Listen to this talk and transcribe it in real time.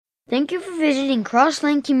Thank you for visiting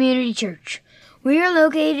Crosslink Community Church. We are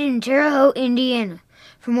located in Terre Haute, Indiana.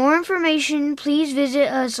 For more information, please visit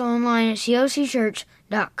us online at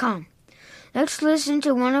cocchurch.com. Let's listen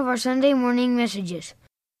to one of our Sunday morning messages.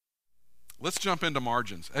 Let's jump into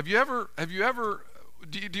margins. Have you ever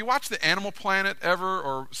do you watch the Animal Planet ever,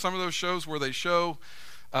 or some of those shows where they show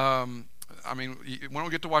we don't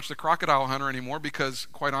get to watch the crocodile hunter anymore because,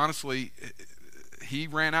 quite honestly, he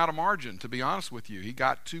ran out of margin, to be honest with you. He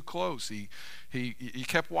got too close. He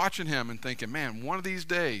kept watching him and thinking, man, one of these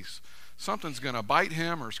days something's going to bite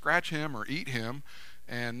him or scratch him or eat him.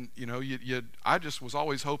 And, I just was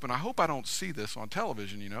always hoping, I hope I don't see this on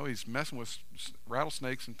television. He's messing with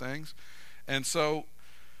rattlesnakes and things. And so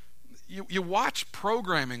you watch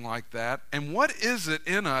programming like that, and what is it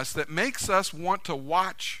in us that makes us want to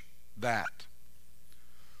watch that?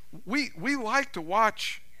 We like to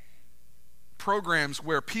watch programs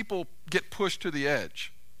where people get pushed to the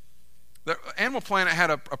edge. The Animal Planet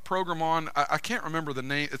had a program on, I can't remember the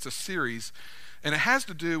name, it's a series, and it has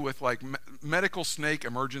to do with like medical snake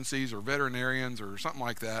emergencies or veterinarians or something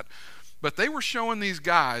like that. But they were showing these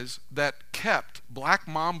guys that kept black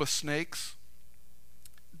mamba snakes.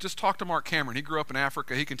 Just talk to Mark Cameron. He grew up in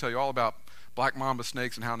Africa. He can tell you all about black mamba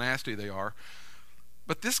snakes and how nasty they are.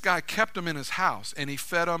 But this guy kept them in his house, and he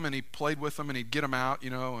fed them, and he played with them, and he'd get them out,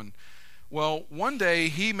 and well, one day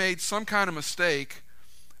he made some kind of mistake,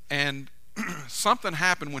 and something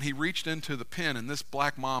happened when he reached into the pen, and this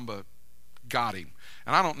black mamba got him.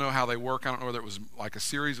 And I don't know how they work. I don't know whether it was like a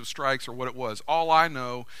series of strikes or what it was. All I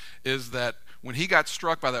know is that when he got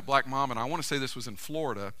struck by that black mamba, and I want to say this was in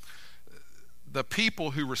Florida, the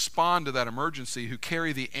people who respond to that emergency, who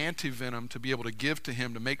carry the antivenom to be able to give to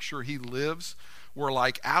him to make sure he lives, were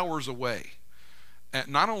like hours away. And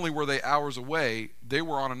not only were they hours away, they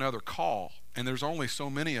were on another call, and there's only so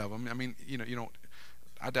many of them. I mean,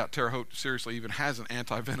 I doubt Terre Haute seriously even has an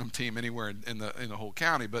anti-venom team anywhere in the whole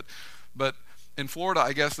county, but in Florida,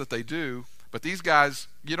 I guess that they do. But these guys,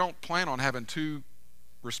 you don't plan on having two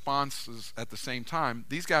responses at the same time.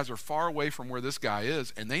 These guys are far away from where this guy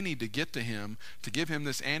is, and they need to get to him to give him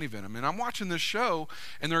this antivenom. And I'm watching this show,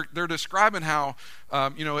 and they're describing how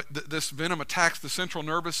this venom attacks the central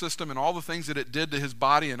nervous system and all the things that it did to his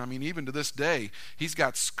body. And I mean, even to this day, he's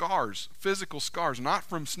got scars, physical scars, not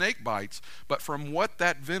from snake bites, but from what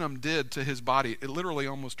that venom did to his body. It literally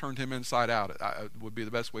almost turned him inside out. It would be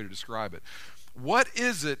the best way to describe it. What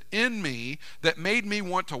is it in me that made me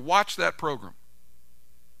want to watch that program?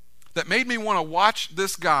 That made me want to watch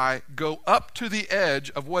this guy go up to the edge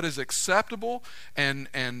of what is acceptable and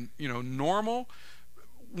normal.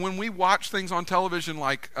 When we watch things on television,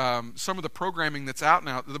 like some of the programming that's out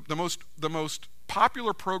now, the most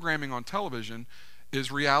popular programming on television is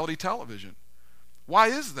reality television. Why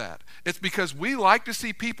is that? It's because we like to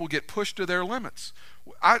see people get pushed to their limits.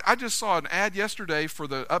 I just saw an ad yesterday for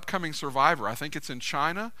the upcoming Survivor. I think it's in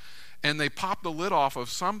China, and they popped the lid off of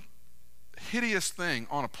some hideous thing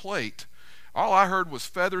on a plate. All I heard was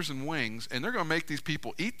feathers and wings, and they're going to make these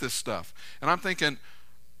people eat this stuff. And I'm thinking,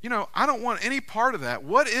 I don't want any part of that.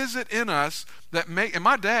 What is it in us that and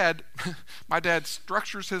my dad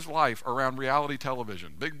structures his life around reality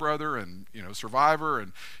television, Big Brother and, Survivor,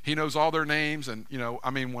 and he knows all their names. And,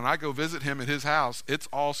 when I go visit him at his house, it's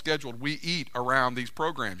all scheduled. We eat around these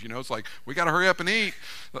programs. It's like, we got to hurry up and eat.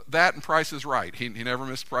 That and Price is Right. He never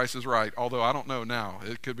missed Price is Right, although I don't know now.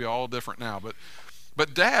 It could be all different now.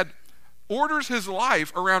 But Dad orders his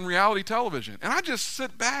life around reality television. And I just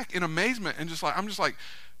sit back in amazement and I'm just like,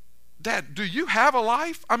 Dad, do you have a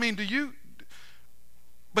life? I mean, do you?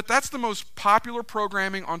 But that's the most popular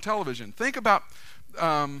programming on television. Think about,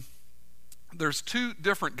 there's two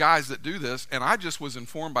different guys that do this, and I just was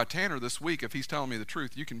informed by Tanner this week, if he's telling me the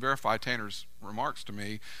truth. You can verify Tanner's remarks to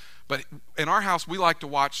me. But in our house, we like to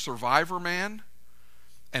watch Survivor Man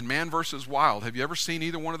and Man vs. Wild. Have you ever seen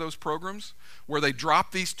either one of those programs where they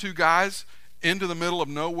drop these two guys into the middle of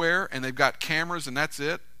nowhere, and they've got cameras, and that's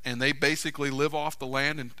it? And they basically live off the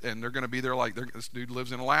land, and they're going to be there like this dude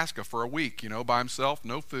lives in Alaska for a week, by himself,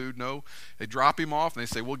 no food, they drop him off, and they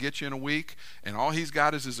say, we'll get you in a week, and all he's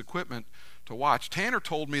got is his equipment to watch. Tanner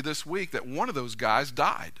told me this week that one of those guys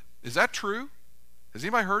died. Is that true? Has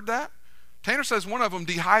anybody heard that? Tanner says one of them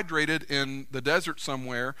dehydrated in the desert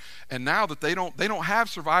somewhere, and now that they don't have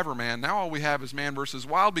Survivor Man, now all we have is Man vs.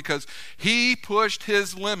 Wild, because he pushed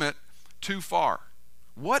his limit too far.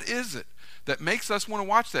 What is it that makes us want to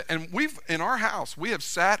watch that? And in our house, we have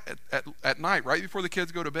sat at night, right before the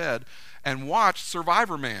kids go to bed, and watched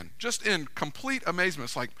Survivor Man, just in complete amazement.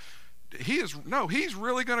 It's like, he's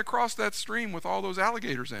really going to cross that stream with all those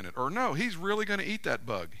alligators in it. Or no, he's really going to eat that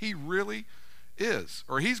bug. He really is,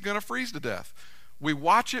 or he's going to freeze to death. We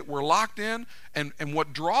watch it, we're locked in, and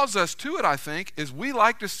what draws us to it, I think, is we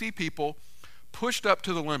like to see people pushed up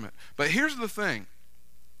to the limit. But here's the thing.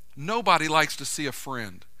 Nobody likes to see a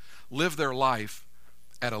friend live their life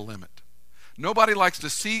at a limit. Nobody likes to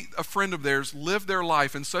see a friend of theirs live their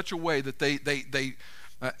life in such a way that they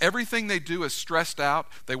everything they do is stressed out.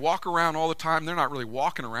 They walk around all the time. They're not really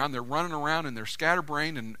walking around. They're running around, and they're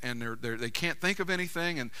scatterbrained, and they can't think of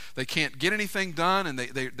anything, and they can't get anything done, and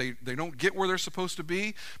they don't get where they're supposed to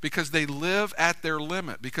be because they live at their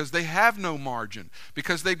limit, because they have no margin,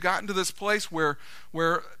 because they've gotten to this place where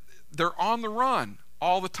they're on the run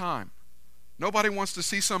all the time. Nobody wants to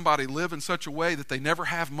see somebody live in such a way that they never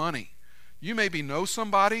have money. You maybe know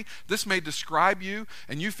somebody, this may describe you,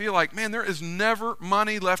 and you feel like, man, there is never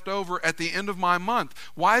money left over at the end of my month.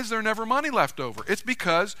 Why is there never money left over? It's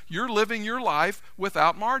because you're living your life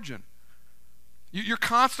without margin. You're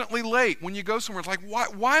constantly late when you go somewhere. It's like,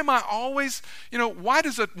 why am I always,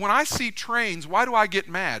 when I see trains, why do I get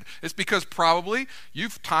mad? It's because probably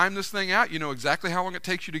you've timed this thing out. You know exactly how long it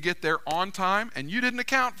takes you to get there on time, and you didn't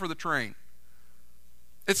account for the train.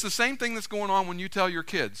 It's the same thing that's going on when you tell your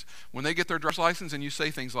kids, when they get their driver's license, and you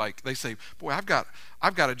say things like, they say, boy, I've got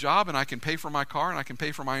a job, and I can pay for my car, and I can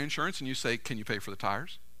pay for my insurance. And you say, can you pay for the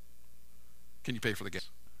tires? Can you pay for the gas?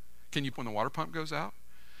 Can you when the water pump goes out?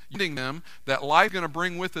 You're telling them that life is going to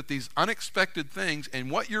bring with it these unexpected things,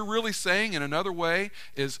 and what you're really saying in another way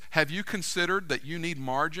is, have you considered that you need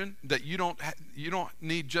margin, that you don't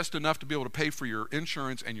need just enough to be able to pay for your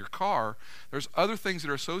insurance and your car? There's other things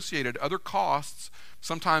that are associated, other costs,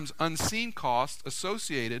 sometimes unseen costs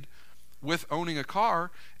associated with owning a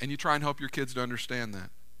car, and you try and help your kids to understand that.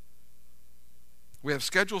 We have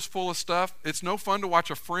schedules full of stuff. It's no fun to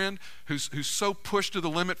watch a friend who's so pushed to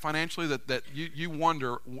the limit financially that you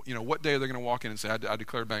wonder, what day are they going to walk in and say, I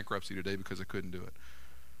declared bankruptcy today because I couldn't do it.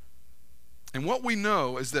 And what we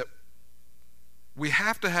know is that we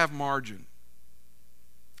have to have margin.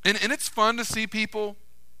 And it's fun to see people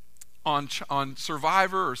on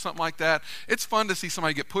Survivor or something like that. It's fun to see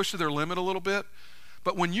somebody get pushed to their limit a little bit.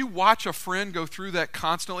 But when you watch a friend go through that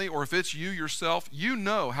constantly, or if it's you yourself, you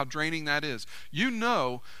know how draining that is. You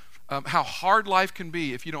know how hard life can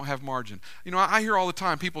be if you don't have margin. I hear all the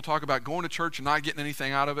time people talk about going to church and not getting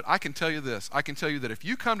anything out of it. I can tell you this. I can tell you that if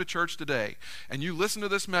you come to church today and you listen to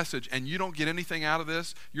this message and you don't get anything out of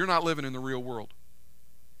this, you're not living in the real world.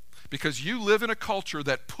 Because you live in a culture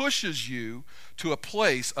that pushes you to a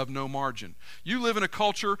place of no margin. You live in a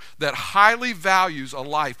culture that highly values a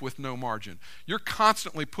life with no margin. You're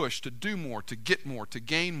constantly pushed to do more, to get more, to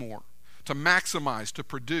gain more, to maximize, to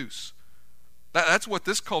produce. That's what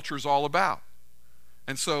this culture is all about.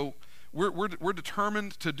 And so we're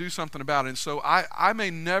determined to do something about it. And so I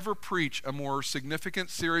may never preach a more significant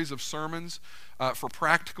series of sermons for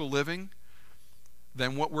practical living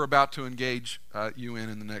than what we're about to engage you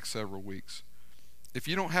in the next several weeks. If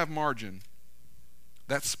you don't have margin,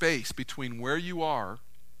 that space between where you are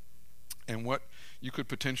and what you could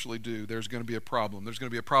potentially do, there's going to be a problem. There's going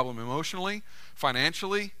to be a problem emotionally,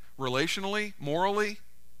 financially, relationally, morally.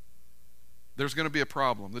 There's going to be a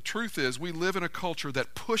problem. The truth is, we live in a culture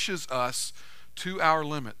that pushes us to our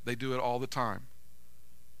limit. They do it all the time.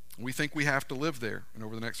 We think we have to live there, and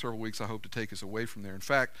over the next several weeks I hope to take us away from there. In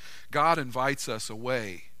fact, God invites us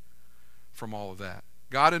away from all of that.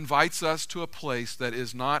 God invites us to a place that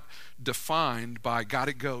is not defined by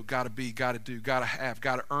gotta go, gotta be, gotta do, gotta have,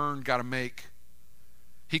 gotta earn, gotta make.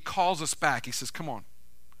 He calls us back. He says, come on.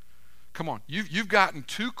 Come on. You've gotten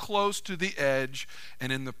too close to the edge,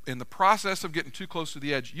 and in the process of getting too close to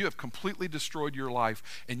the edge, you have completely destroyed your life,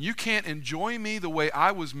 and you can't enjoy me the way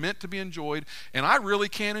I was meant to be enjoyed, and I really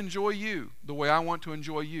can't enjoy you the way I want to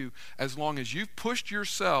enjoy you as long as you've pushed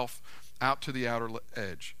yourself out to the outer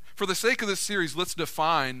edge. For the sake of this series, let's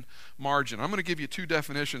define margin. I'm going to give you two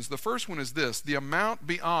definitions. The first one is this: the amount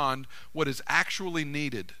beyond what is actually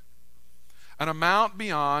needed. An amount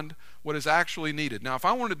beyond what is actually needed. Now, if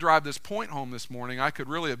I wanted to drive this point home this morning, I could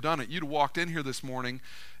really have done it. You'd have walked in here this morning,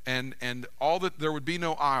 and there would be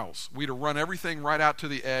no aisles. We'd have run everything right out to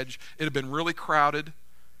the edge. It'd have been really crowded.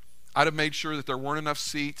 I'd have made sure that there weren't enough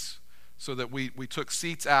seats so that we took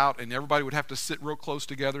seats out, and everybody would have to sit real close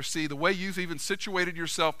together. See, the way you've even situated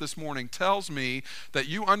yourself this morning tells me that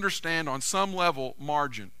you understand on some level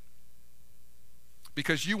margin,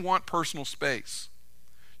 because you want personal space.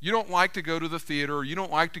 You don't like to go to the theater, or you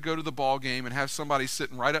don't like to go to the ball game and have somebody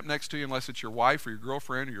sitting right up next to you, unless it's your wife or your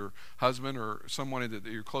girlfriend or your husband or someone that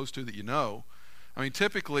you're close to that you know. I mean,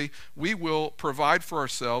 typically we will provide for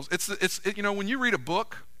ourselves. It's when you read a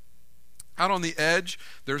book, Out on the edge,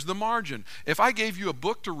 there's the margin. If I gave you a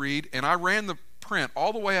book to read and I ran the print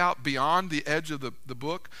all the way out beyond the edge of the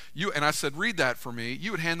book, and I said, read that for me, you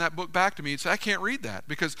would hand that book back to me and say, I can't read that,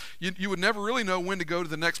 because you would never really know when to go to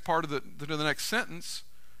the next part of to the next sentence.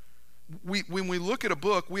 When we look at a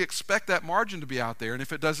book, we expect that margin to be out there, and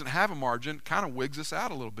if it doesn't have a margin, it kind of wigs us out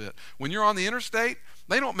a little bit. When you're on the interstate,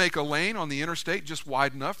 they don't make a lane on the interstate just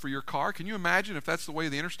wide enough for your car. Can you imagine if that's the way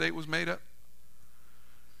the interstate was made up?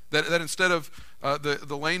 That instead of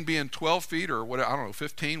the lane being 12 feet or what, I don't know,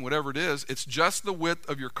 15, whatever it is, it's just the width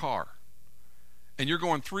of your car. And you're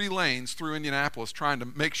going 3 lanes through Indianapolis trying to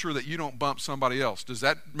make sure that you don't bump somebody else. Does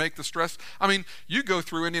that make the stress? I mean, you go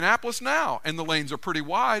through Indianapolis now, and the lanes are pretty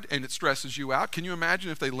wide, and it stresses you out. Can you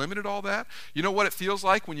imagine if they limited all that? You know what it feels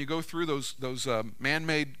like when you go through those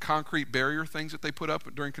man-made concrete barrier things that they put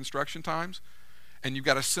up during construction times? And you've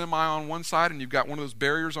got a semi on one side, and you've got one of those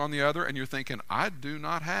barriers on the other, and you're thinking, I do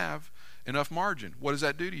not have enough margin. What does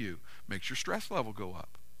that do to you? Makes your stress level go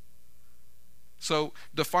up. So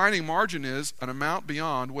defining margin is an amount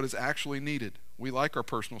beyond what is actually needed. We like our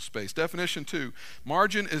personal space. Definition 2,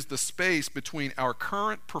 margin is the space between our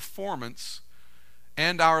current performance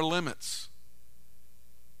and our limits.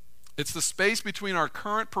 It's the space between our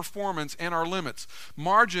current performance and our limits.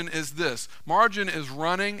 Margin is this. Margin is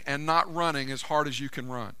running and not running as hard as you can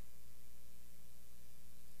run.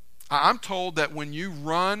 I'm told that when you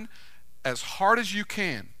run as hard as you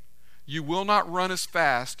can, you will not run as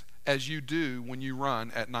fast as you do when you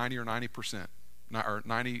run at 90 or 90%, or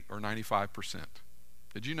 90 or 95%.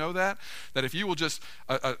 Did you know that? That if you will just,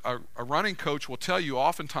 a running coach will tell you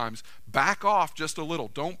oftentimes, back off just a little.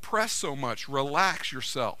 Don't press so much. Relax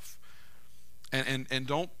yourself. And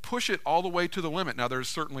don't push it all the way to the limit. Now, there's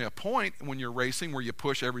certainly a point when you're racing where you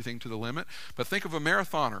push everything to the limit, but think of a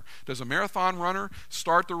marathoner. Does a marathon runner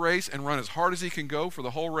start the race and run as hard as he can go for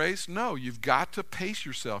the whole race? No, you've got to pace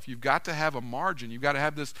yourself. You've got to have a margin. You've got to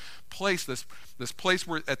have this place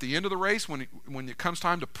where at the end of the race, when it comes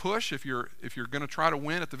time to push, if you're going to try to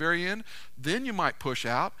win at the very end, then you might push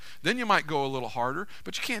out. Then you might go a little harder,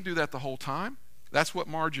 but you can't do that the whole time. That's what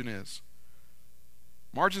margin is.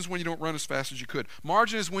 Margin is when you don't run as fast as you could.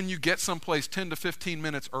 Margin is when you get someplace 10 to 15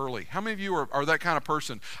 minutes early. How many of you are that kind of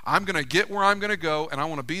person? I'm going to get where I'm going to go, and I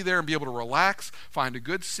want to be there and be able to relax, find a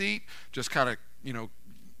good seat, just kind of,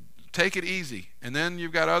 take it easy. And then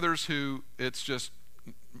you've got others who it's just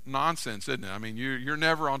nonsense, isn't it? I mean, you're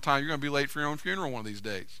never on time. You're going to be late for your own funeral one of these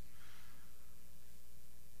days.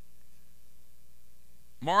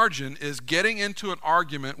 Margin is getting into an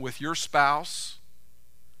argument with your spouse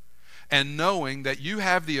and knowing that you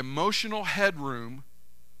have the emotional headroom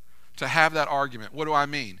to have that argument. What do I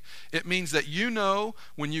mean? It means that you know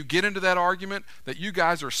when you get into that argument that you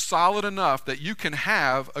guys are solid enough that you can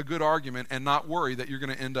have a good argument and not worry that you're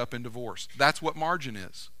going to end up in divorce. That's what margin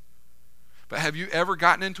is. But have you ever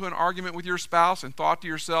gotten into an argument with your spouse and thought to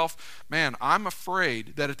yourself, man, I'm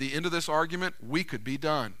afraid that at the end of this argument, we could be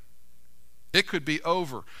done. It could be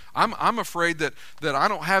over. I'm afraid that I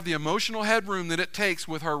don't have the emotional headroom that it takes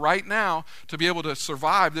with her right now to be able to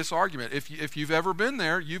survive this argument. If you've ever been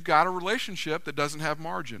there, you've got a relationship that doesn't have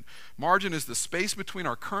margin. Margin is the space between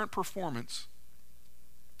our current performance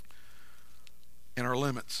and our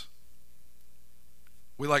limits.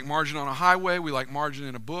 We like margin on a highway. We like margin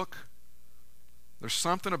in a book. There's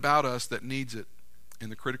something about us that needs it in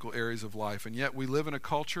the critical areas of life. And yet we live in a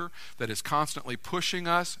culture that is constantly pushing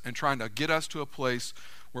us and trying to get us to a place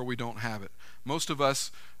where we don't have it. Most of us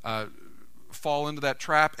fall into that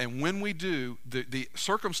trap, and when we do, the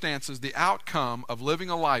circumstances, the outcome of living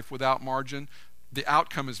a life without margin, the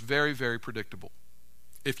outcome is very, very predictable.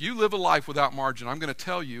 If you live a life without margin, I'm going to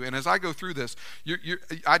tell you, and as I go through this,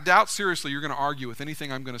 I doubt seriously you're going to argue with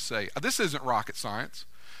anything I'm going to say. This isn't rocket science.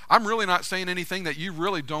 I'm really not saying anything that you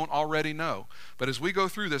really don't already know. But as we go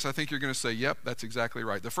through this, I think you're going to say, yep, that's exactly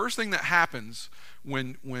right. The first thing that happens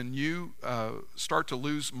when you start to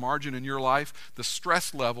lose margin in your life, the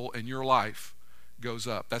stress level in your life goes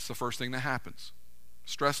up. That's the first thing that happens.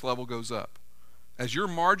 Stress level goes up. As your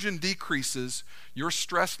margin decreases, your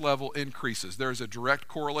stress level increases. There is a direct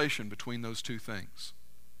correlation between those two things.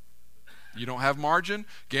 You don't have margin,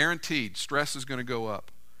 guaranteed, stress is going to go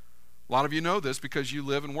up. A lot of you know this because you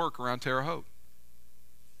live and work around Terre Haute.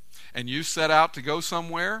 And you set out to go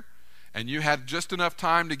somewhere, and you had just enough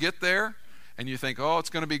time to get there, and you think, oh, it's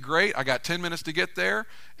going to be great. I got 10 minutes to get there,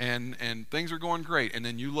 and things are going great. And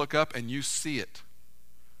then you look up and you see it.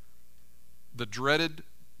 The dreaded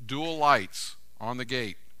dual lights on the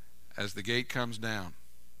gate as the gate comes down.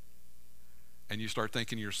 And you start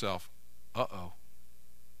thinking to yourself, uh-oh.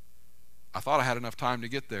 I thought I had enough time to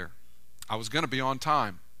get there. I was going to be on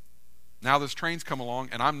time. Now this train's come along,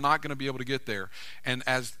 and I'm not going to be able to get there. And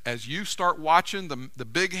as you start watching the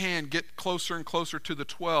big hand get closer and closer to the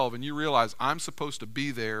 12, and you realize I'm supposed to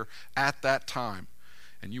be there at that time,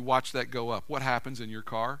 and you watch that go up, what happens in your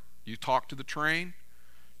car? You talk to the train.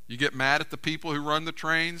 You get mad at the people who run the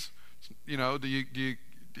trains. You know, do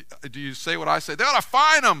you say what I say? They ought to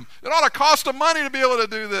fine them. It ought to cost them money to be able to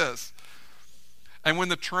do this. And when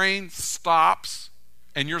the train stops,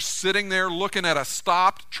 and you're sitting there looking at a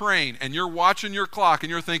stopped train, and you're watching your clock, and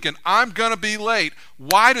you're thinking, I'm going to be late.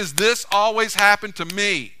 Why does this always happen to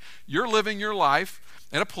me? You're living your life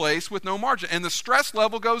in a place with no margin, and the stress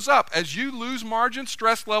level goes up. As you lose margin,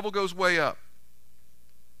 stress level goes way up.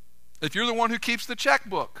 If you're the one who keeps the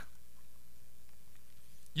checkbook,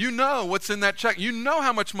 you know what's in that check. You know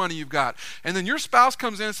how much money you've got. And then your spouse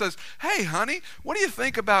comes in and says, hey, honey, what do you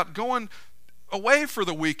think about going away for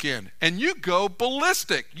the weekend? And you go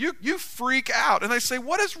ballistic. You freak out. And they say,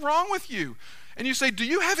 what is wrong with you? And you say, do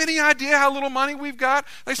you have any idea how little money we've got?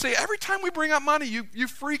 They say, every time we bring up money, you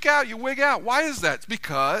freak out, you wig out. Why is that? It's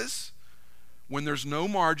because when there's no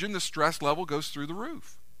margin, the stress level goes through the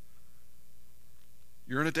roof.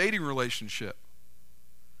 You're in a dating relationship,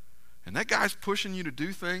 and that guy's pushing you to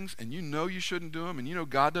do things, and you know you shouldn't do them, and you know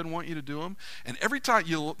God doesn't want you to do them. And every time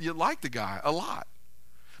you like the guy a lot,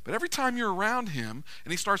 but every time you're around him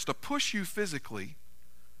and he starts to push you physically,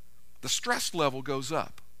 the stress level goes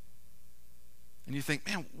up. And you think,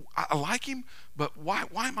 man, I like him, but why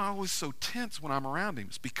am I always so tense when I'm around him?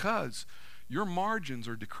 It's because your margins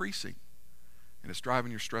are decreasing, and it's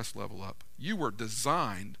driving your stress level up. You were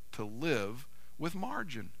designed to live with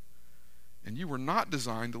margin, and you were not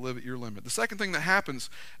designed to live at your limit. The second thing that happens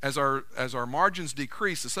as our margins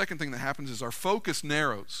decrease, the second thing that happens is our focus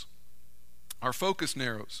narrows. Our focus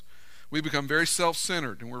narrows. We become very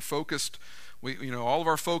self-centered, and we're focused. All of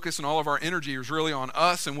our focus and all of our energy is really on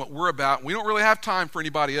us and what we're about. We don't really have time for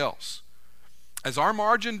anybody else. As our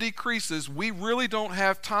margin decreases, we really don't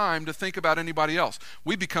have time to think about anybody else.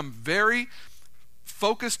 We become very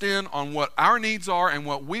focused in on what our needs are and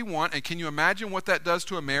what we want. And can you imagine what that does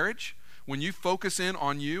to a marriage when you focus in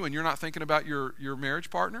on you and you're not thinking about your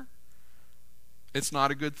marriage partner? It's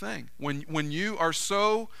not a good thing. When you have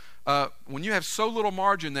so little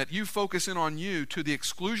margin that you focus in on you to the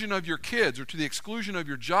exclusion of your kids, or to the exclusion of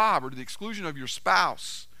your job, or to the exclusion of your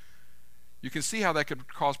spouse, you can see how that could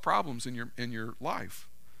cause problems in your life.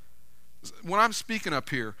 When I'm speaking up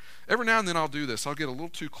here, every now and then I'll do this. I'll get a little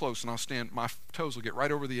too close, and I'll stand. My toes will get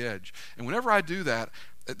right over the edge. And whenever I do that,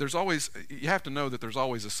 you have to know that there's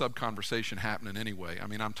always a sub-conversation happening anyway. I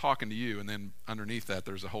mean, I'm talking to you, and then underneath that,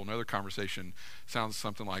 there's a whole other conversation. Sounds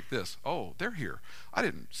something like this. Oh, they're here. I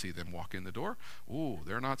didn't see them walk in the door. Ooh,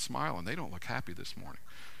 they're not smiling. They don't look happy this morning.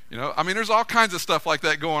 I mean, there's all kinds of stuff like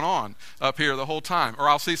that going on up here the whole time. Or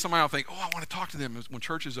I'll see somebody, I'll think, oh, I want to talk to them when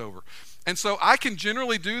church is over. And so I can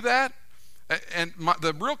generally do that. And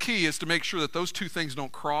the real key is to make sure that those two things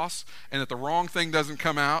don't cross and that the wrong thing doesn't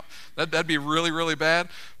come out. That'd be really, really bad.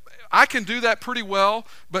 I can do that pretty well,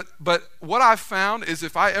 but what I've found is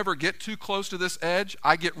if I ever get too close to this edge,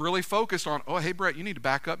 I get really focused on, oh, hey, Brett, you need to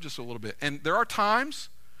back up just a little bit. And there are times,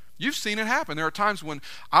 you've seen it happen, there are times when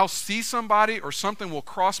I'll see somebody or something will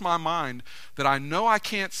cross my mind that I know I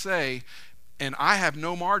can't say, and I have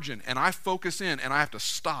no margin, and I focus in, and I have to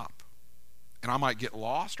stop. And I might get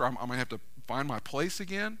lost, or I might have to find my place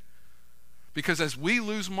again. Because as we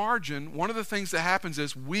lose margin, one of the things that happens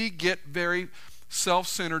is we get very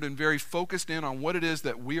self-centered and very focused in on what it is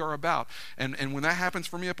that we are about. And when that happens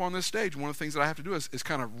for me up on this stage, one of the things that I have to do is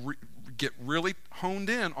kind of get really honed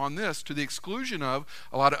in on this to the exclusion of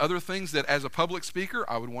a lot of other things that as a public speaker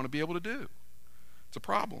I would want to be able to do. It's a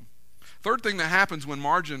problem. Third thing that happens when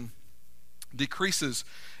margin decreases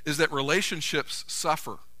is that relationships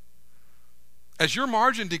suffer. As your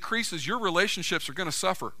margin decreases, your relationships are going to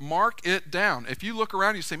suffer. Mark it down. If you look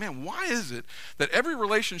around and you say, man, why is it that every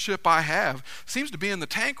relationship I have seems to be in the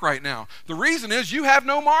tank right now? The reason is you have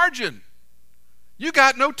no margin. You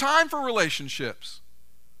got no time for relationships.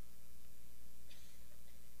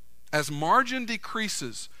 As margin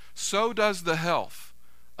decreases, so does the health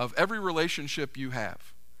of every relationship you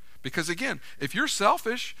have. Because again, if you're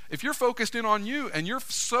selfish, if you're focused in on you and you're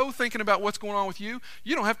so thinking about what's going on with you,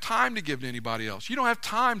 you don't have time to give to anybody else. You don't have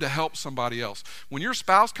time to help somebody else. When your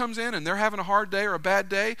spouse comes in and they're having a hard day or a bad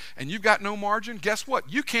day and you've got no margin, guess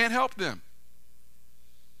what? You can't help them.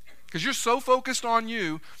 Because you're so focused on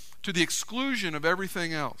you to the exclusion of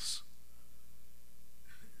everything else.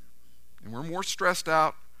 And we're more stressed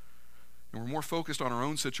out and we're more focused on our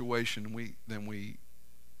own situation than we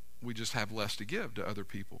just have less to give to other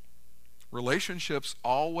people. Relationships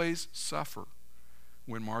always suffer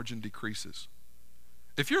when margin decreases.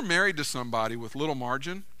 If you're married to somebody with little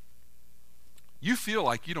margin, you feel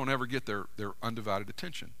like you don't ever get their undivided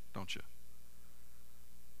attention, don't you?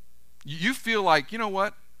 You feel like, you know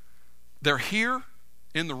what? They're here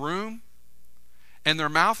in the room, and their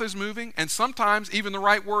mouth is moving, and sometimes even the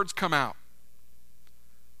right words come out.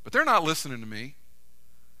 But they're not listening to me.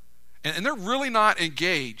 And they're really not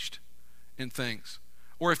engaged in things.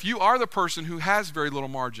 Or if you are the person who has very little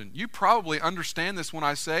margin, you probably understand this when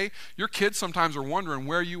I say your kids sometimes are wondering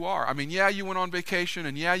where you are. I mean, yeah, you went on vacation,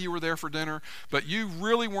 and yeah, you were there for dinner, but you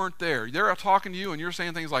really weren't there. They're talking to you, and you're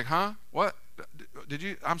saying things like, huh? What?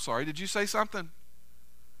 I'm sorry, did you say something?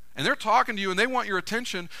 And they're talking to you, and they want your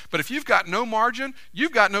attention, but if you've got no margin,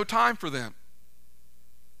 you've got no time for them.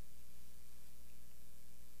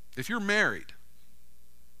 If you're married,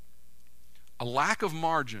 a lack of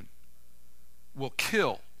margin will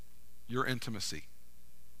kill your intimacy.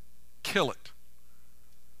 Kill it.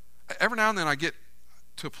 Every now and then I get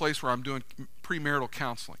to a place where I'm doing premarital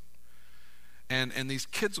counseling. And these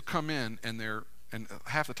kids will come in, and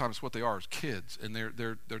half the time it's what they are, is kids. And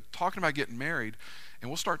they're talking about getting married, and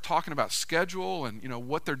we'll start talking about schedule and,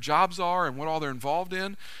 what their jobs are and what all they're involved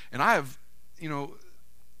in. And I have,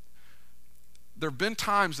 there have been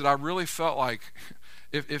times that I really felt like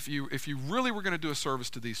if you really were going to do a service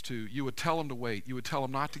to these two, you would tell them to wait. You would tell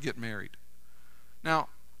them not to get married. Now,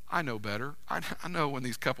 I know better. I know when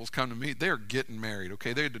these couples come to me, they're getting married,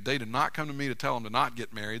 okay? They did not come to me to tell them to not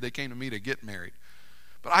get married. They came to me to get married.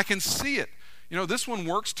 But I can see it. This one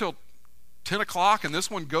works till 10 o'clock, and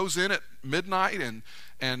this one goes in at midnight,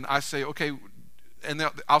 and I say, okay, and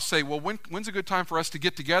I'll say, well, when's a good time for us to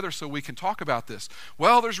get together so we can talk about this?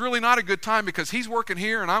 Well, there's really not a good time because he's working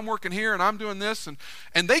here and I'm working here and I'm doing this,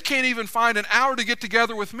 and they can't even find an hour to get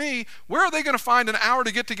together with me. Where are they going to find an hour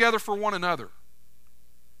to get together for one another?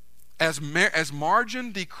 As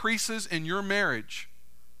margin decreases in your marriage,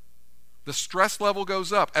 the stress level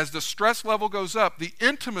goes up. As the stress level goes up, the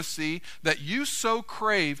intimacy that you so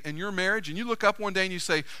crave in your marriage, and you look up one day and you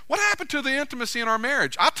say, what happened to the intimacy in our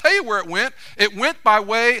marriage? I'll tell you where it went. It went by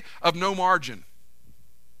way of no margin.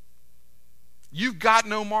 You've got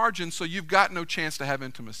no margin, so you've got no chance to have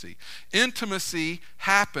intimacy. Intimacy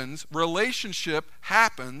happens, relationship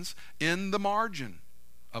happens in the margin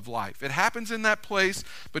of life. It happens in that place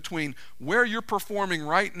between where you're performing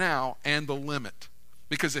right now and the limit.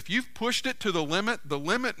 Because if you've pushed it to the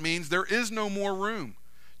limit means there is no more room.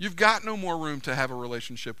 You've got no more room to have a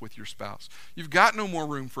relationship with your spouse. You've got no more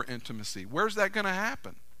room for intimacy. Where's that going to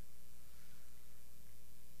happen?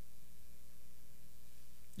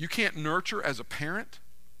 You can't nurture as a parent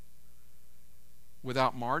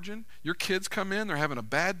without margin. Your kids come in, they're having a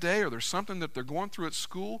bad day, or there's something that they're going through at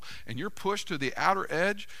school, and you're pushed to the outer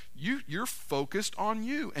edge. You're focused on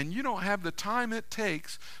you, and you don't have the time it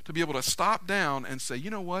takes to be able to stop down and say,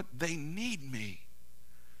 you know what? They need me.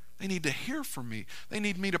 They need to hear from me. They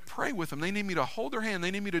need me to pray with them. They need me to hold their hand.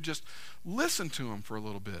 They need me to just listen to them for a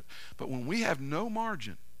little bit. But when we have no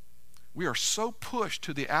margin, we are so pushed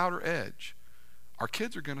to the outer edge, our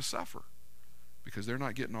kids are going to suffer because they're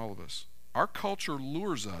not getting all of us. Our culture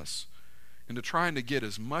lures us into trying to get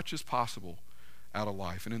as much as possible out of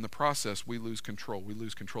life. And in the process, we lose control. We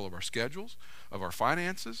lose control of our schedules, of our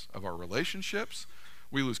finances, of our relationships.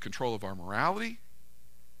 We lose control of our morality.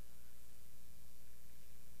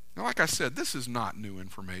 Now, like I said, this is not new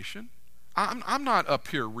information. I'm not up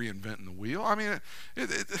here reinventing the wheel. I mean,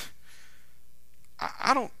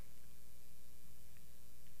 I don't.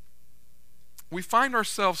 We find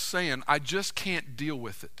ourselves saying, I just can't deal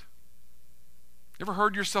with it. You ever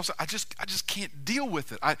heard yourself say, I just can't deal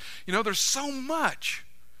with it. There's so much.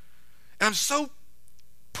 And I'm so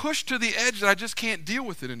pushed to the edge that I just can't deal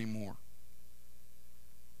with it anymore.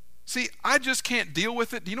 See, I just can't deal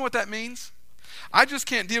with it. Do you know what that means? I just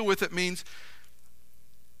can't deal with it means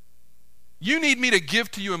you need me to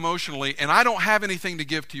give to you emotionally, and I don't have anything to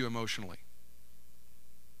give to you emotionally.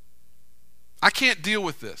 I can't deal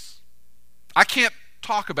with this. I can't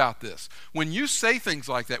talk about this. When you say things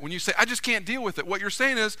like that, when you say, I just can't deal with it, what you're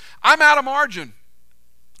saying is, I'm out of margin.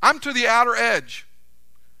 I'm to the outer edge.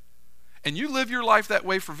 And you live your life that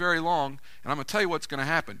way for very long, and I'm going to tell you what's going to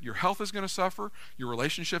happen. Your health is going to suffer. Your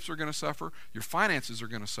relationships are going to suffer. Your finances are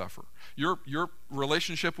going to suffer. Your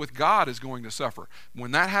relationship with God is going to suffer.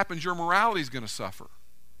 When that happens, your morality is going to suffer.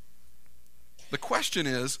 The question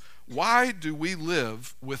is, why do we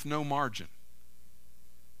live with no margin?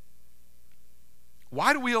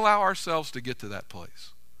 Why do we allow ourselves to get to that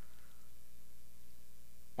place?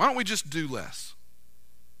 Why don't we just do less?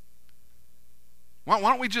 Why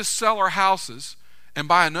don't we just sell our houses and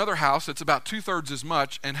buy another house that's about 2/3 as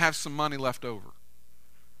much and have some money left over?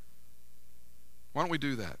 Why don't we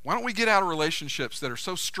do that? Why don't we get out of relationships that are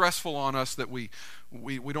so stressful on us that we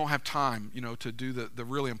don't have time, to do the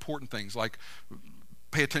really important things, like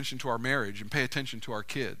pay attention to our marriage and pay attention to our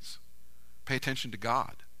kids, pay attention to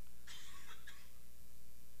God.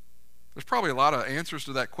 There's probably a lot of answers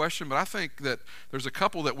to that question, but I think that there's a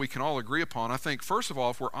couple that we can all agree upon. I think, first of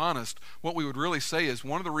all, if we're honest, what we would really say is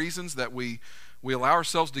one of the reasons that we allow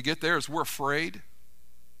ourselves to get there is we're afraid.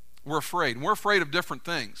 We're afraid. And we're afraid of different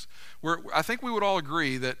things. I think we would all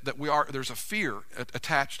agree that there's a fear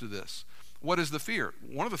attached to this. What is the fear?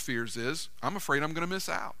 One of the fears is, I'm afraid I'm going to miss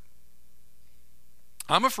out.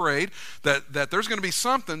 I'm afraid that there's going to be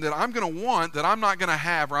something that I'm going to want that I'm not going to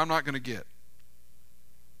have or I'm not going to get.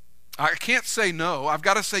 I can't say no. I've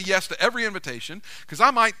got to say yes to every invitation because I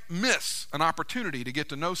might miss an opportunity to get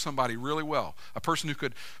to know somebody really well, a person who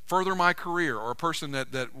could further my career, or a person that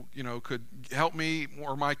could help me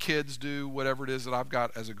or my kids do whatever it is that I've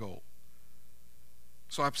got as a goal.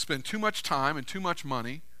 So I spend too much time and too much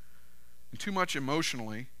money and too much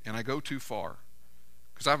emotionally, and I go too far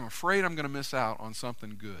because I'm afraid I'm going to miss out on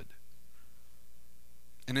something good.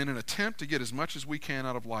 And in an attempt to get as much as we can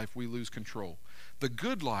out of life, we lose control. The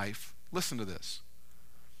good life, listen to this.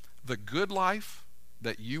 The good life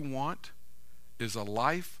that you want is a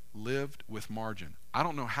life lived with margin. I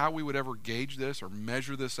don't know how we would ever gauge this or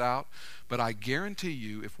measure this out, but I guarantee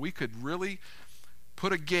you, if we could really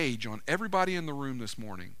put a gauge on everybody in the room this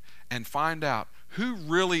morning and find out who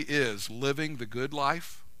really is living the good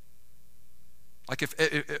life, like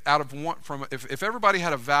if everybody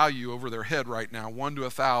had a value over their head right now, 1 to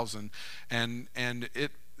 1,000, and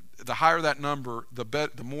the higher that number,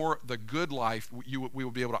 the more the good life we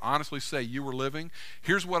will be able to honestly say you were living.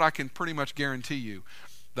 Here's what I can pretty much guarantee you: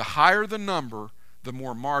 the higher the number, the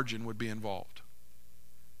more margin would be involved,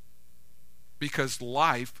 because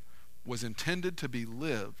life was intended to be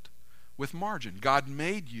lived with margin. God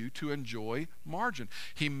made you to enjoy margin.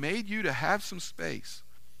 He made you to have some space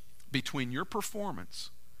between your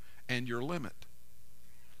performance and your limit.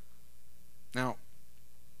 Now,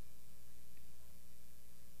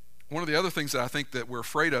 one of the other things that I think that we're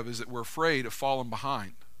afraid of is that we're afraid of falling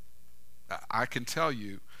behind. I can tell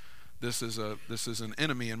you this is an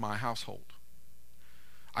enemy in my household.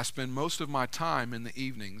 I spend most of my time in the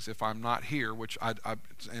evenings, if I'm not here,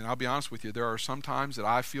 and I'll be honest with you, there are some times that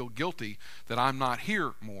I feel guilty that I'm not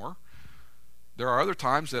here more. There are other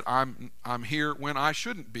times that I'm here when I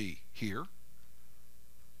shouldn't be here.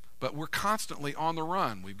 But we're constantly on the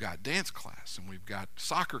run. We've got dance class, and we've got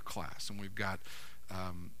soccer class, and we've got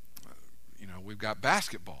we've got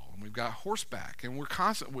basketball, and we've got horseback, and we're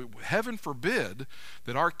constantly, heaven forbid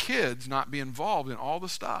that our kids not be involved in all the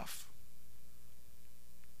stuff.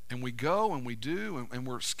 And we go and we do, and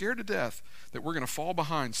we're scared to death that we're going to fall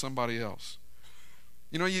behind somebody else.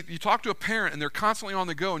 You talk to a parent and they're constantly on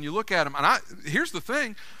the go, and you look at them, and here's the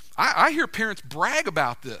thing, I hear parents brag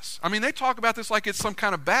about this. I mean, they talk about this like it's some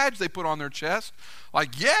kind of badge they put on their chest.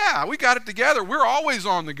 Like, yeah, we got it together. We're always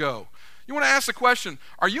on the go. You want to ask the question,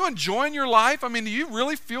 are you enjoying your life? I mean, do you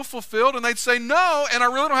really feel fulfilled? And they'd say, no, and I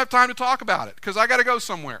really don't have time to talk about it because I got to go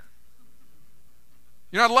somewhere.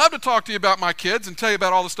 I'd love to talk to you about my kids and tell you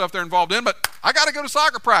about all the stuff they're involved in, but I got to go to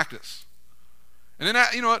soccer practice. And then,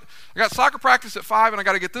 I got soccer practice at 5, and I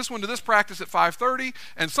got to get this one to this practice at 5:30,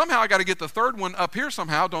 and somehow I got to get the third one up here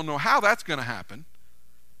somehow. Don't know how that's going to happen.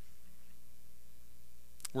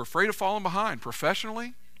 We're afraid of falling behind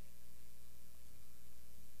professionally,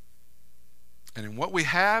 and in what we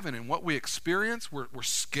have and in what we experience, we're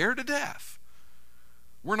scared to death.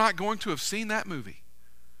 We're not going to have seen that movie.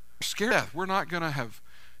 We're scared to death. We're not going to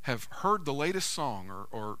have heard the latest song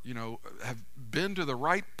or have been to the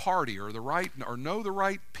right party or know the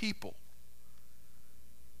right people,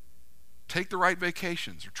 take the right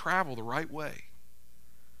vacations or travel the right way.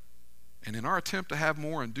 And in our attempt to have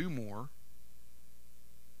more and do more,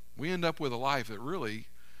 we end up with a life that really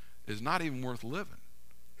is not even worth living.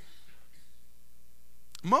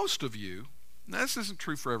 Most of you, now this isn't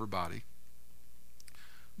true for everybody,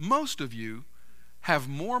 most of you have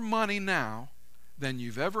more money now than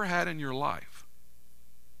you've ever had in your life.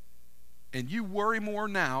 And you worry more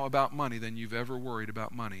now about money than you've ever worried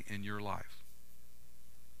about money in your life.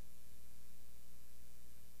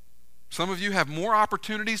 Some of you have more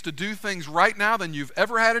opportunities to do things right now than you've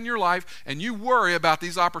ever had in your life, and you worry about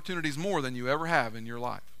these opportunities more than you ever have in your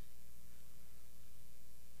life.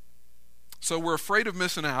 So we're afraid of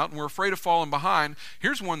missing out, and we're afraid of falling behind.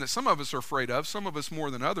 Here's one that some of us are afraid of, some of us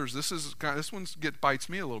more than others. This one bites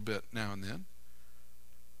me a little bit now and then.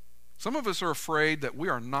 Some of us are afraid that we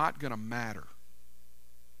are not going to matter.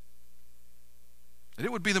 That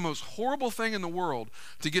it would be the most horrible thing in the world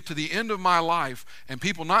to get to the end of my life and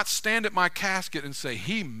people not stand at my casket and say,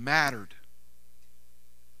 he mattered.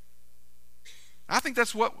 I think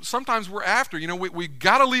that's what sometimes we're after. You know, we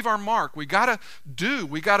got to leave our mark. We got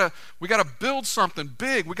to build something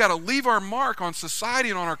big. We got to leave our mark on society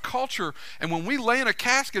and on our culture. And when we lay in a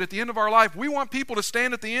casket at the end of our life, we want people to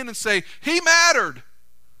stand at the end and say, he mattered.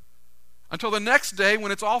 Until the next day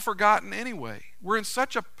when it's all forgotten anyway. We're in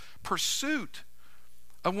such a pursuit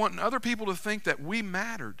of wanting other people to think that we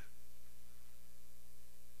mattered.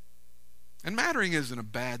 And mattering isn't a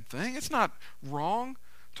bad thing. It's not wrong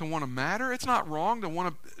to want to matter. It's not wrong to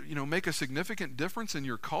want to, make a significant difference in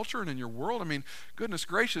your culture and in your world. I mean, goodness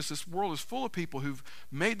gracious, this world is full of people who've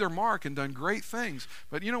made their mark and done great things.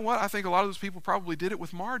 But you know what? I think a lot of those people probably did it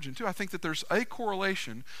with margin too. I think that there's a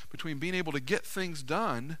correlation between being able to get things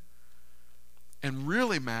done and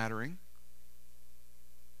really mattering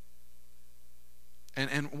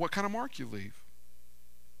and what kind of mark you leave.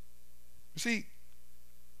 You see,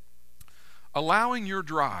 allowing your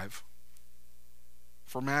drive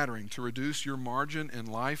for mattering to reduce your margin in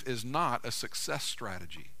life is not a success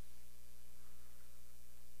strategy.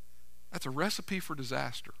 That's a recipe for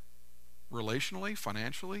disaster. Relationally,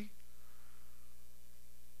 financially,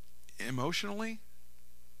 emotionally,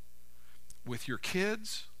 with your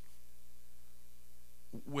kids,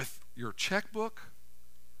 with your checkbook.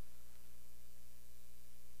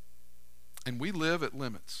 And we live at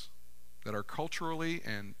limits that are culturally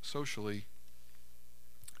and socially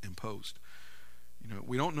imposed.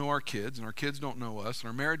 We don't know our kids, and our kids don't know us, and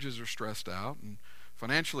our marriages are stressed out, and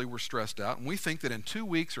financially we're stressed out, and we think that in 2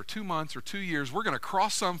 weeks or 2 months or 2 years we're going to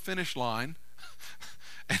cross some finish line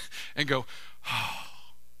and go, oh,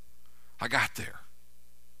 I got there.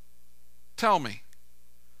 Tell me.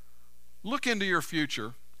 Look into your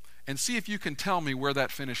future and see if you can tell me where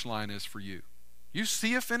that finish line is for you. You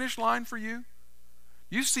see a finish line for you?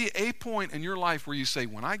 You see a point in your life where you say,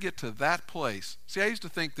 when I get to that place. See, I used to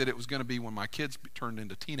think that it was going to be when my kids turned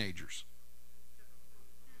into teenagers.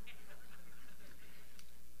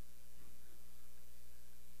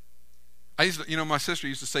 My sister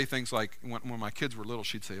used to say things like, when my kids were little,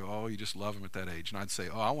 she'd say, oh, you just love them at that age. And I'd say,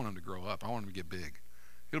 oh, I want them to grow up. I want them to get big.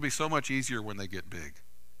 It'll be so much easier when they get big.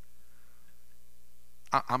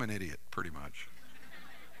 I'm an idiot, pretty much.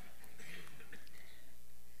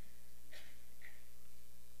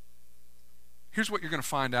 Here's what you're going to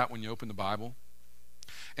find out when you open the Bible.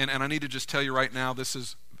 And I need to just tell you right now, this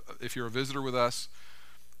is, if you're a visitor with us,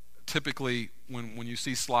 typically when you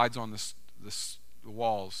see slides on the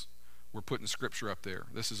walls, we're putting scripture up there.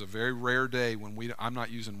 This is a very rare day when I'm not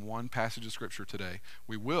using one passage of scripture today.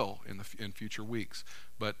 We will in future weeks,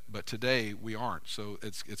 but today we aren't. So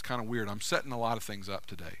it's kind of weird. I'm setting a lot of things up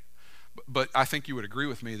today. But I think you would agree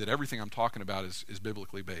with me that everything I'm talking about is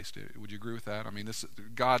biblically based. Would you agree with that? I mean,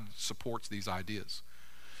 God supports these ideas.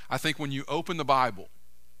 I think when you open the Bible,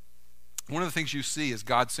 one of the things you see is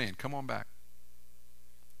God saying, come on back.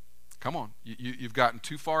 Come on. You've gotten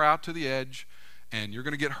too far out to the edge, and you're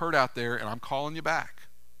going to get hurt out there, and I'm calling you back.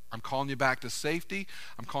 I'm calling you back to safety.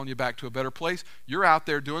 I'm calling you back to a better place. You're out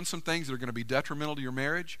there doing some things that are going to be detrimental to your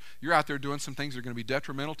marriage. You're out there doing some things that are going to be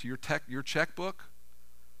detrimental to your checkbook,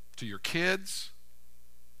 to your kids,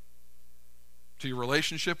 to your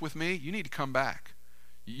relationship with me. You need to come back.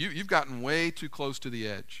 You've gotten way too close to the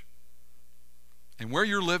edge. And where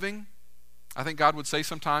you're living, I think God would say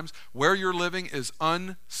sometimes, where you're living is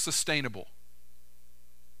unsustainable.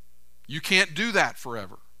 You can't do that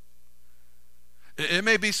forever. It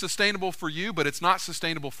may be sustainable for you, but it's not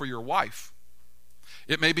sustainable for your wife.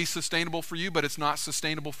 It may be sustainable for you, but it's not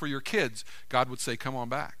sustainable for your kids. God would say, come on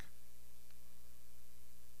back.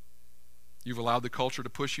 You've allowed the culture to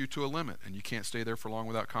push you to a limit, and you can't stay there for long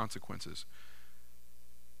without consequences.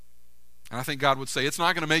 And I think God would say, it's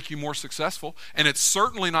not going to make you more successful, and it's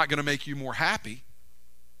certainly not going to make you more happy.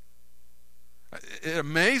 It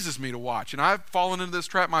amazes me to watch, and I've fallen into this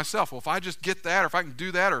trap myself. Well, if I just get that, or if I can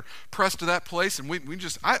do that, or press to that place, and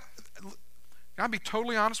I'll be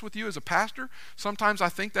totally honest with you as a pastor, sometimes I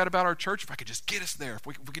think that about our church. If I could just get us there, if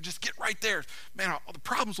we could just get right there, man, all the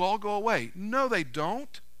problems will all go away. No, they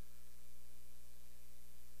don't.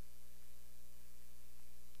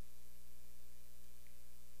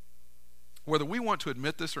 Whether we want to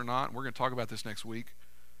admit this or not, and we're going to talk about this next week,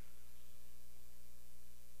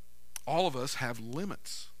 all of us have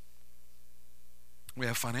limits. We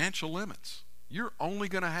have financial limits. You're only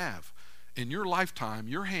going to have, in your lifetime,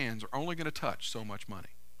 your hands are only going to touch so much money.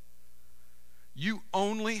 You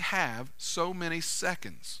only have so many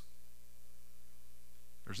seconds.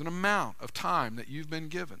 There's an amount of time that you've been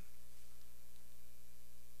given.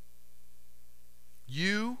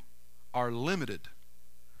 You are limited.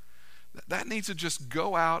 That needs to just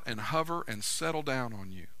go out and hover and settle down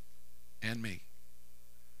on you and me.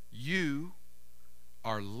 You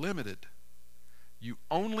are limited. You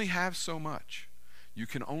only have so much. You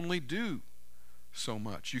can only do so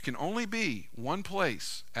much. You can only be one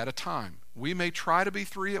place at a time. We may try to be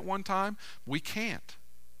three at one time. We can't.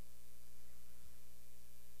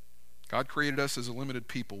 God created us as a limited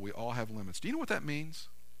people. We all have limits. Do you know what that means?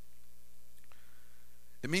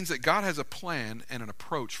 It means that God has a plan and an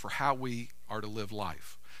approach for how we are to live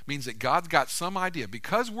life. It means that God's got some idea.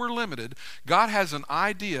 Because we're limited, God has an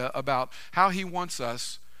idea about how he wants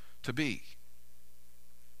us to be.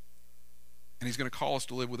 And he's going to call us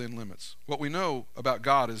to live within limits. What we know about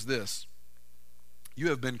God is this. You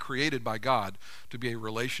have been created by God to be a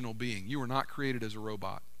relational being. You were not created as a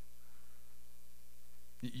robot.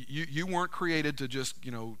 You weren't created to just,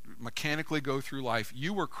 mechanically go through life.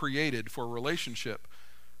 You were created for a relationship.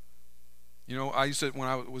 I used to, when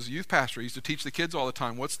I was a youth pastor, I used to teach the kids all the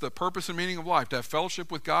time, what's the purpose and meaning of life? To have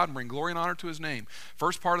fellowship with God and bring glory and honor to his name.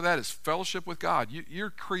 First part of that is fellowship with God. You're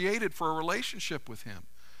created for a relationship with him.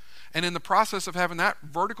 And in the process of having that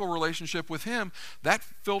vertical relationship with him, that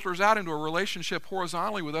filters out into a relationship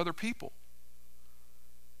horizontally with other people.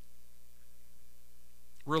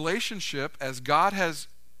 Relationship, as God has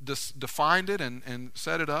defined it and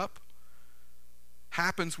set it up,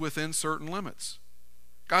 happens within certain limits.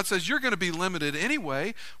 God says, you're going to be limited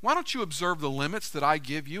anyway. Why don't you observe the limits that I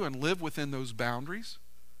give you and live within those boundaries?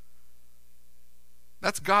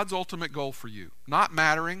 That's God's ultimate goal for you, not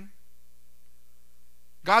mattering.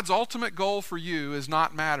 God's ultimate goal for you is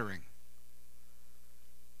not mattering.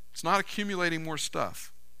 It's not accumulating more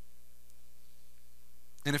stuff.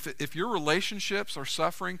 And if your relationships are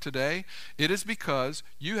suffering today, it is because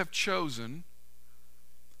you have chosen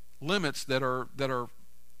limits that are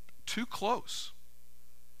too close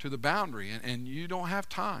to the boundary, and you don't have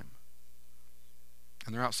time.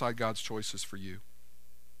 And they're outside God's choices for you.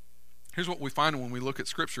 Here's what we find when we look at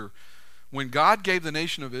Scripture. When God gave the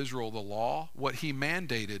nation of Israel the law, what he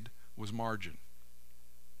mandated was margin.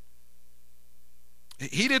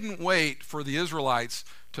 He didn't wait for the Israelites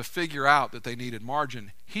to figure out that they needed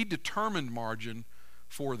margin. He determined margin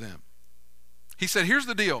for them. He said, here's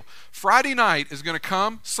the deal. Friday night is going to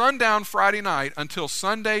come, sundown Friday night until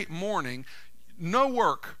Sunday morning. No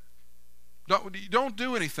work. Don't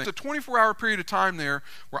do anything. It's a 24-hour period of time there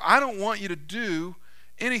where I don't want you to do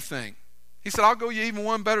anything. He said, I'll go you even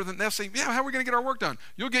one better than that. Say, yeah, how are we going to get our work done?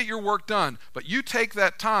 You'll get your work done, but you take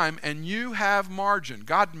that time and you have margin.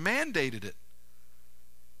 God mandated it.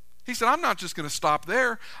 He said, I'm not just going to stop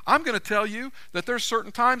there. I'm going to tell you that there's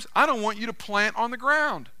certain times I don't want you to plant on the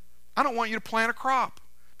ground. I don't want you to plant a crop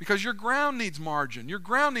because your ground needs margin. Your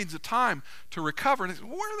ground needs a time to recover. And he said,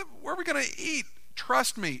 where are we going to eat?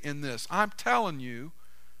 Trust me in this. I'm telling you,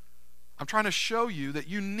 I'm trying to show you that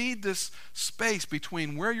you need this space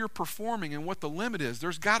between where you're performing and what the limit is.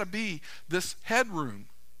 There's got to be this headroom.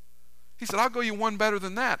 He said, I'll go you one better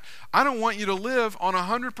than that. I don't want you to live on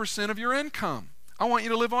 100% of your income. I want you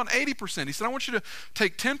to live on 80%. He said, I want you to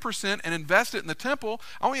take 10% and invest it in the temple.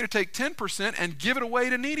 I want you to take 10% and give it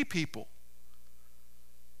away to needy people.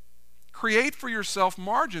 Create for yourself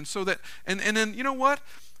margin so that, and then you know what?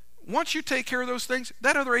 Once you take care of those things,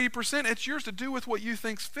 that other 80%, it's yours to do with what you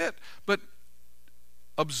think's fit. But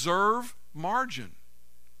observe margin.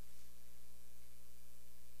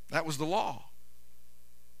 That was the law.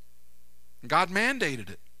 God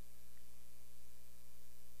mandated it.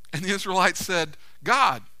 And the Israelites said,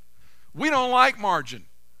 God, we don't like margin.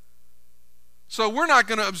 So we're not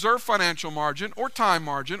going to observe financial margin or time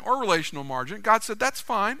margin or relational margin. God said, that's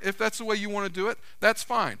fine. If that's the way you want to do it, that's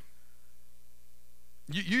fine.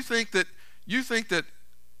 You think that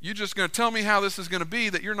you're just going to tell me how this is going to be,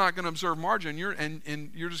 that you're not going to observe margin,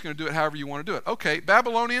 and you're just going to do it however you want to do it. Okay,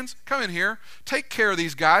 Babylonians, come in here. Take care of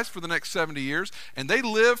these guys for the next 70 years. And they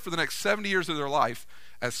live for the next 70 years of their life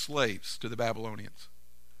as slaves to the Babylonians.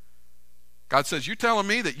 God says, you telling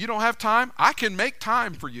me that you don't have time? I can make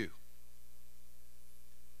time for you.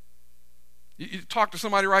 You talk to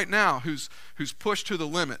somebody right now who's pushed to the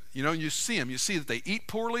limit. You see them. You see that they eat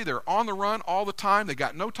poorly. They're on the run all the time. They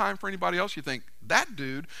got no time for anybody else. You think, that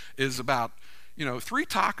dude is about, 3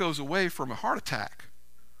 tacos away from a heart attack.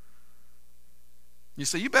 You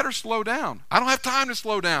say, you better slow down. I don't have time to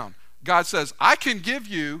slow down. God says, I can give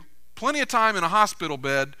you plenty of time in a hospital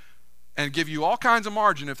bed and give you all kinds of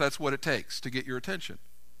margin if that's what it takes to get your attention.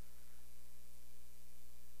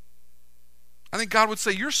 I think God would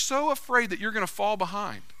say, you're so afraid that you're going to fall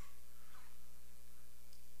behind.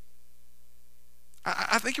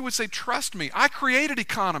 I think he would say, trust me. I created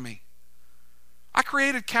economy. I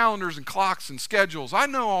created calendars and clocks and schedules. I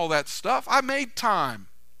know all that stuff. I made time.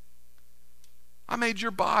 I made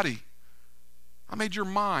your body. I made your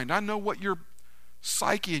mind. I know what your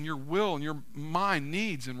psyche and your will and your mind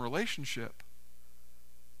needs in relationship.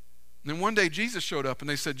 And then one day Jesus showed up and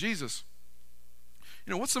they said, Jesus,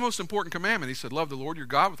 what's the most important commandment? He said, love the Lord your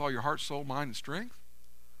God with all your heart, soul, mind, and strength.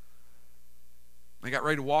 They got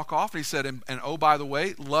ready to walk off and he said, and oh, by the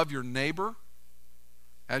way, love your neighbor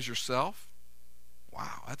as yourself.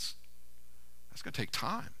 Wow, that's going to take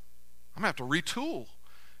time. I'm going to have to retool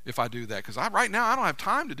if I do that, because right now I don't have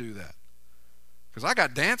time to do that, because I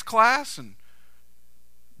got dance class and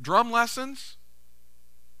drum lessons.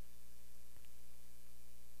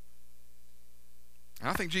 And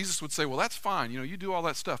I think Jesus would say, well, that's fine. You do all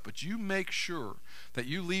that stuff, but you make sure that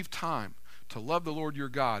you leave time to love the Lord your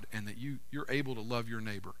God, and that you're able to love your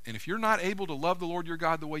neighbor. And if you're not able to love the Lord your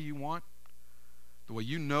God the way you want, the way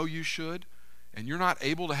you know you should, and you're not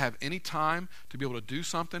able to have any time to be able to do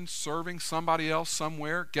something, serving somebody else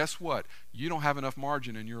somewhere, guess what? You don't have enough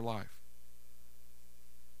margin in your life.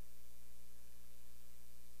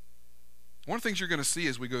 One of the things you're going to see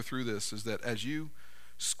as we go through this is that as you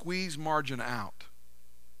squeeze margin out,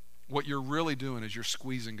 what you're really doing is you're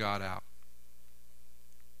squeezing God out.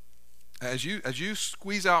 As you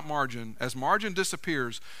squeeze out margin, as margin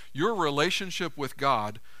disappears, your relationship with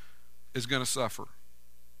God is going to suffer.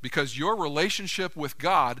 Because your relationship with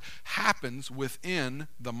God happens within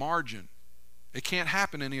the margin. It can't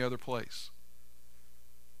happen any other place.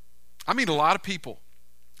 I meet a lot of people.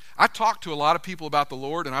 I talk to a lot of people about the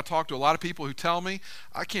Lord, and I talk to a lot of people who tell me,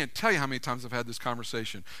 I can't tell you how many times I've had this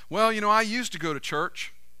conversation. Well, I used to go to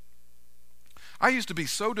church. I used to be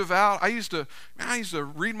so devout. I used to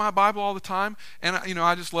read my Bible all the time, and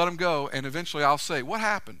I just let them go. And eventually, I'll say, "What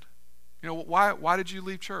happened? Why did you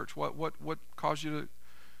leave church? What caused you to?"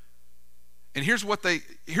 And here's what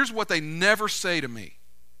they never say to me.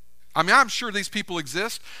 I mean, I'm sure these people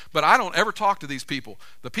exist, but I don't ever talk to these people.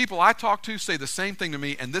 The people I talk to say the same thing to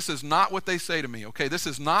me, and this is not what they say to me. Okay, this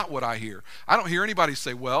is not what I hear. I don't hear anybody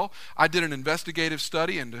say, "Well, I did an investigative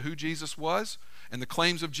study into who Jesus was and the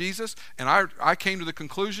claims of Jesus, and I came to the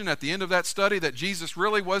conclusion at the end of that study that Jesus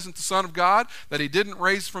really wasn't the Son of God, that he didn't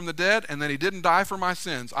raise from the dead, and that he didn't die for my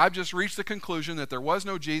sins. I've just reached the conclusion that there was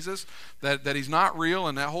no Jesus, that he's not real,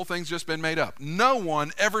 and that whole thing's just been made up." No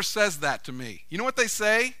one ever says that to me. You know what they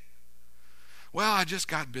say? "Well, I just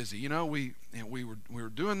got busy. We were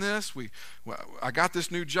doing this. I got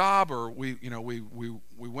this new job, or we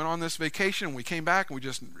went on this vacation, and we came back, and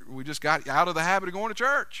we just got out of the habit of going to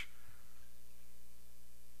church."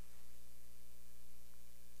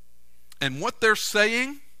 And what they're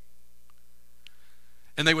saying,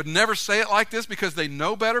 and they would never say it like this because they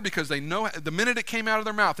know better, because they know the minute it came out of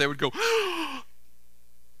their mouth, they would go,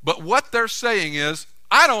 but what they're saying is,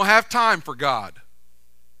 "I don't have time for God."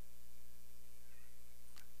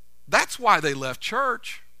 That's why they left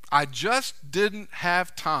church. I just didn't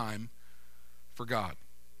have time for God.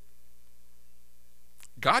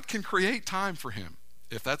 God can create time for him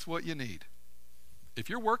if that's what you need. If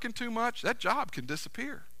you're working too much, that job can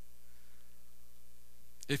disappear.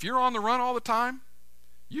 If you're on the run all the time,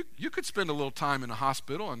 you could spend a little time in a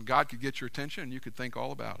hospital and God could get your attention and you could think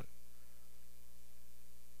all about it.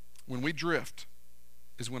 When we drift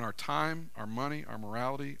is when our time, our money, our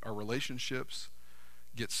morality, our relationships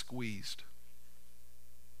get squeezed.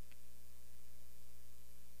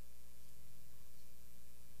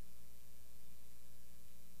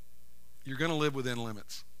 You're going to live within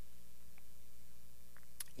limits.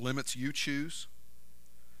 Limits you choose.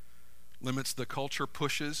 Limits the culture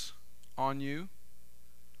pushes on you,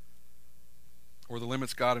 or the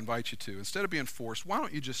limits God invites you to. Instead of being forced, why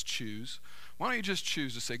don't you just choose? Why don't you just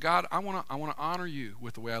choose to say, "God, I want to honor you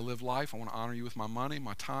with the way I live life. I want to honor you with my money,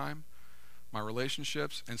 my time, my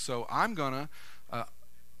relationships. And so I'm going to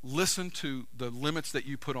listen to the limits that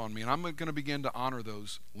you put on me, and I'm going to begin to honor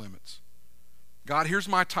those limits. God, here's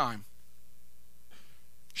my time.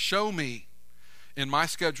 Show me in my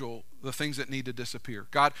schedule the things that need to disappear.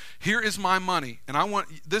 God, here is my money, and I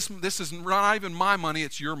want this is not even my money,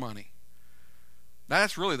 it's your money."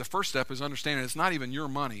 That's really the first step, is understanding it's not even your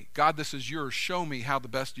money. God, this is yours. Show me how the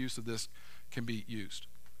best use of this can be used.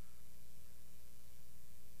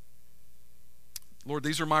 Lord,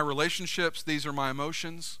 these are my relationships, these are my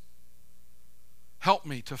emotions. Help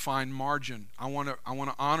me to find margin. I want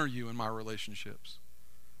to honor you in my relationships.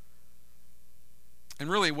 And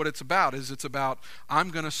really what it's about is I'm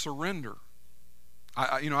going to surrender.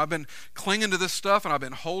 I've been clinging to this stuff, and I've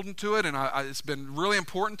been holding to it, and it's been really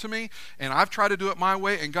important to me, and I've tried to do it my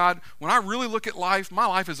way. And God, when I really look at life, my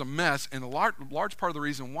life is a mess, and a large part of the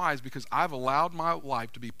reason why is because I've allowed my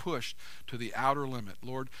life to be pushed to the outer limit.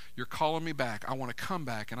 Lord, you're calling me back. I want to come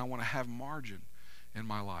back, and I want to have margin in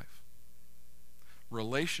my life.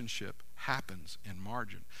 Relationship happens in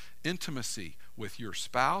margin. Intimacy with your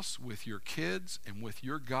spouse, with your kids, and with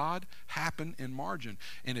your God happen in margin.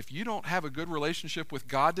 And if you don't have a good relationship with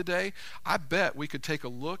God today, I bet we could take a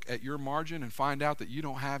look at your margin and find out that you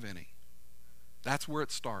don't have any. That's where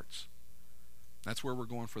it starts. That's where we're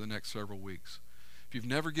going for the next several weeks. If you've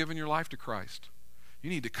never given your life to Christ, you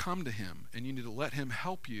need to come to him, and you need to let him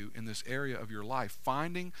help you in this area of your life,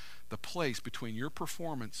 finding the place between your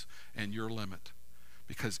performance and your limit.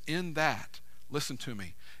 Because in that, listen to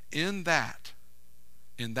me, in that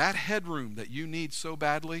headroom that you need so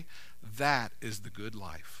badly, that is the good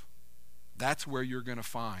life. That's where you're going to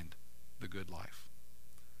find the good life.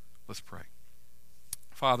 Let's pray.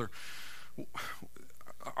 Father,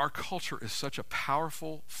 our culture is such a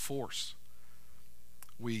powerful force.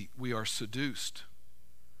 We are seduced.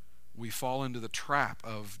 We fall into the trap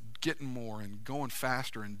of getting more and going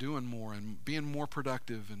faster and doing more and being more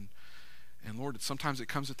productive. And Lord, sometimes it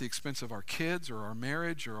comes at the expense of our kids or our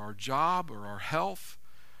marriage or our job or our health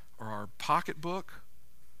or our pocketbook.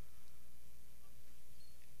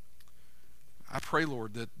 I pray,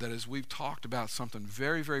 Lord, that as we've talked about something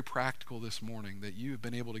very, very practical this morning, that you have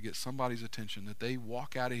been able to get somebody's attention, that they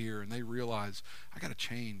walk out of here and they realize, I got to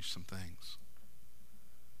change some things.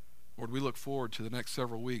 Lord, we look forward to the next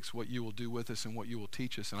several weeks, what you will do with us and what you will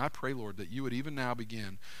teach us. And I pray, Lord, that you would even now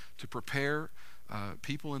begin to prepare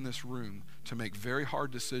people in this room to make very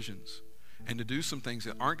hard decisions and to do some things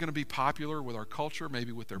that aren't going to be popular with our culture,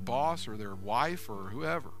 maybe with their boss or their wife or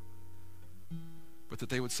whoever, but that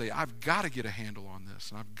they would say, I've got to get a handle on this,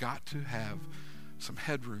 and I've got to have some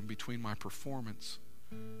headroom between my performance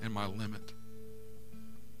and my limit.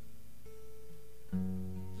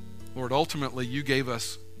 Lord, ultimately you gave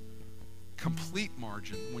us complete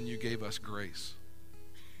margin when you gave us grace.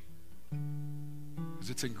 Because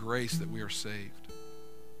it's in grace that we are saved.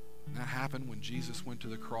 And that happened when Jesus went to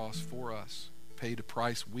the cross for us, paid a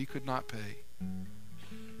price we could not pay.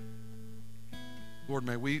 Lord,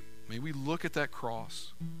 may we look at that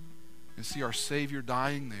cross and see our Savior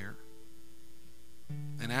dying there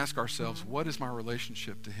and ask ourselves, what is my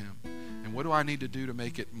relationship to him? And what do I need to do to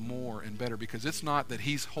make it more and better? Because it's not that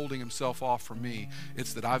he's holding himself off from me.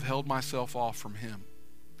 It's that I've held myself off from him.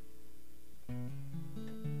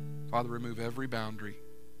 Father, remove every boundary,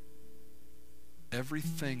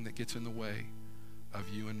 everything that gets in the way of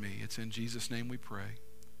you and me. It's in Jesus' name we pray.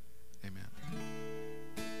 Amen.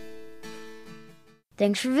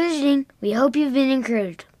 Thanks for visiting. We hope you've been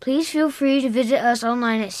encouraged. Please feel free to visit us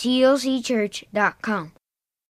online at clcchurch.com.